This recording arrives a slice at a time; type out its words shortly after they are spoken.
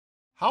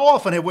How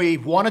often have we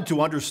wanted to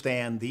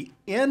understand the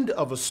end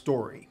of a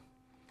story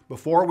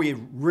before we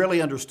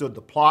really understood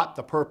the plot,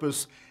 the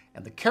purpose,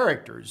 and the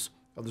characters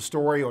of the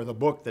story or the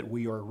book that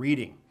we are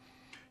reading?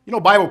 You know,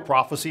 Bible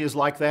prophecy is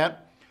like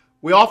that.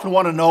 We often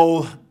want to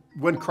know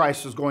when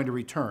Christ is going to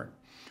return.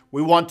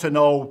 We want to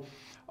know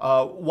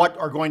what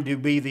are going to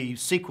be the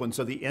sequence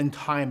of the end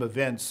time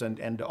events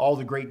and all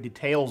the great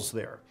details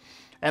there.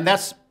 And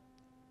that's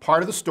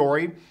part of the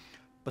story,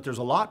 but there's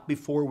a lot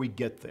before we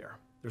get there.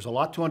 There's a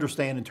lot to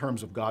understand in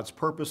terms of God's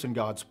purpose and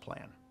God's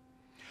plan.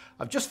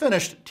 I've just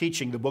finished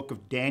teaching the book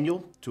of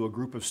Daniel to a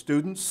group of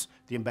students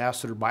at the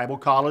Ambassador Bible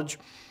College.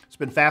 It's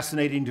been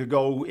fascinating to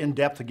go in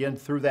depth again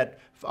through that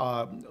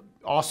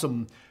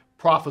awesome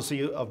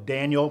prophecy of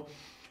Daniel.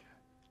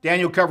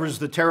 Daniel covers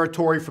the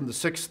territory from the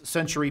 6th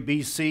century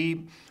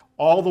BC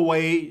all the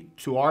way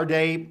to our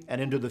day and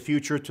into the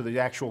future to the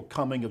actual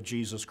coming of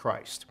Jesus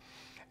Christ.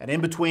 And in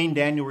between,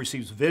 Daniel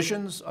receives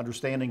visions,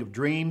 understanding of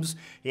dreams.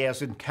 He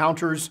has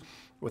encounters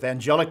with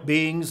angelic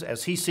beings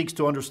as he seeks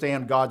to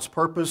understand God's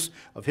purpose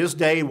of his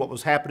day and what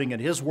was happening in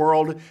his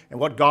world and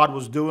what God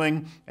was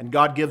doing. And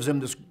God gives him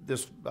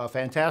this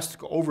fantastic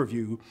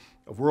overview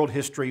of world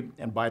history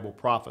and Bible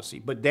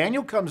prophecy. But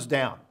Daniel comes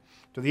down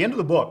to the end of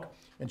the book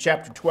in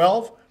chapter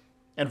 12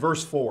 and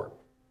verse 4.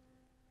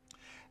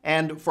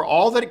 And for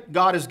all that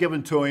God has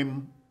given to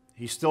him,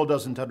 he still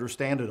doesn't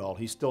understand it all.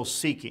 He's still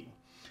seeking.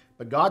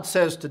 But God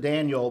says to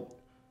Daniel,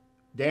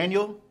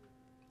 Daniel,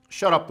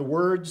 shut up the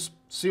words,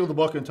 seal the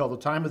book until the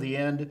time of the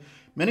end.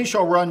 Many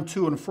shall run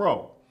to and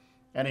fro,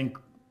 and in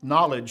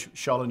knowledge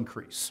shall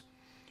increase.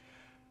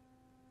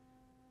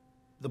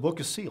 The book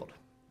is sealed.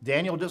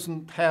 Daniel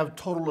doesn't have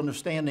total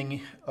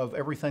understanding of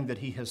everything that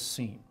he has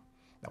seen.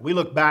 Now, we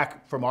look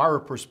back from our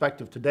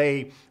perspective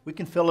today, we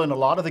can fill in a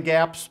lot of the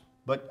gaps,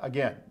 but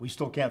again, we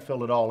still can't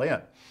fill it all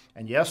in.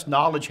 And yes,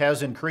 knowledge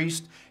has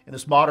increased in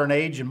this modern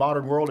age and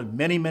modern world in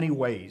many, many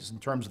ways in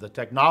terms of the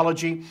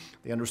technology,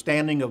 the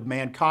understanding of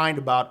mankind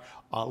about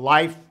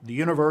life, the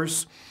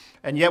universe.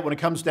 And yet when it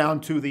comes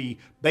down to the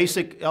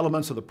basic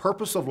elements of the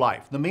purpose of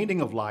life, the meaning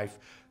of life,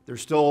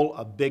 there's still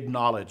a big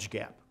knowledge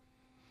gap.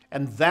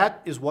 And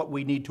that is what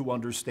we need to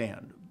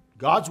understand.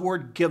 God's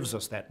Word gives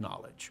us that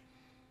knowledge.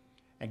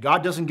 And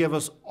God doesn't give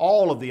us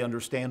all of the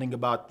understanding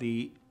about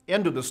the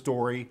end of the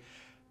story.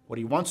 What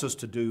He wants us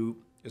to do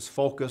is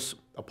focus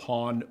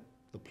upon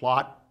the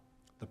plot,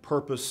 the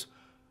purpose,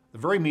 the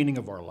very meaning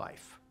of our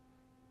life.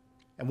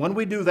 And when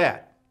we do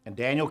that, and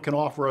Daniel can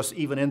offer us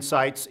even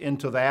insights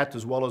into that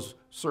as well as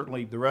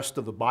certainly the rest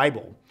of the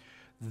Bible,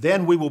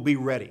 then we will be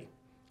ready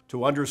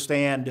to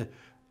understand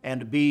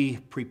and be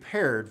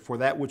prepared for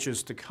that which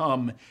is to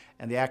come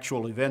and the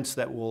actual events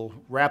that will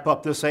wrap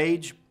up this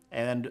age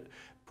and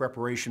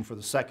preparation for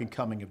the second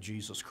coming of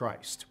Jesus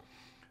Christ.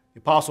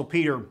 The Apostle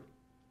Peter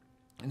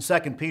in 2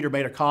 Peter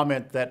made a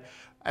comment that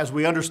as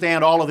we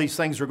understand all of these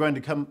things are going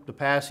to come to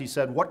pass, he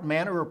said, what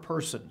manner of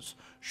persons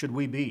should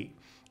we be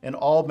in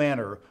all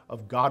manner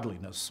of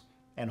godliness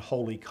and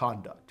holy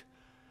conduct?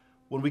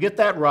 When we get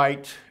that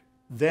right,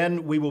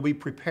 then we will be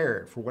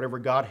prepared for whatever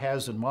God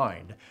has in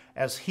mind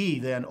as He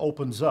then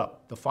opens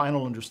up the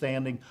final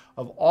understanding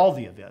of all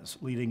the events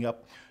leading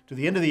up to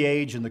the end of the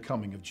age and the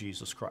coming of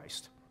Jesus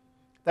Christ.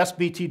 That's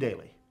BT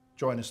Daily.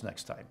 Join us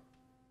next time.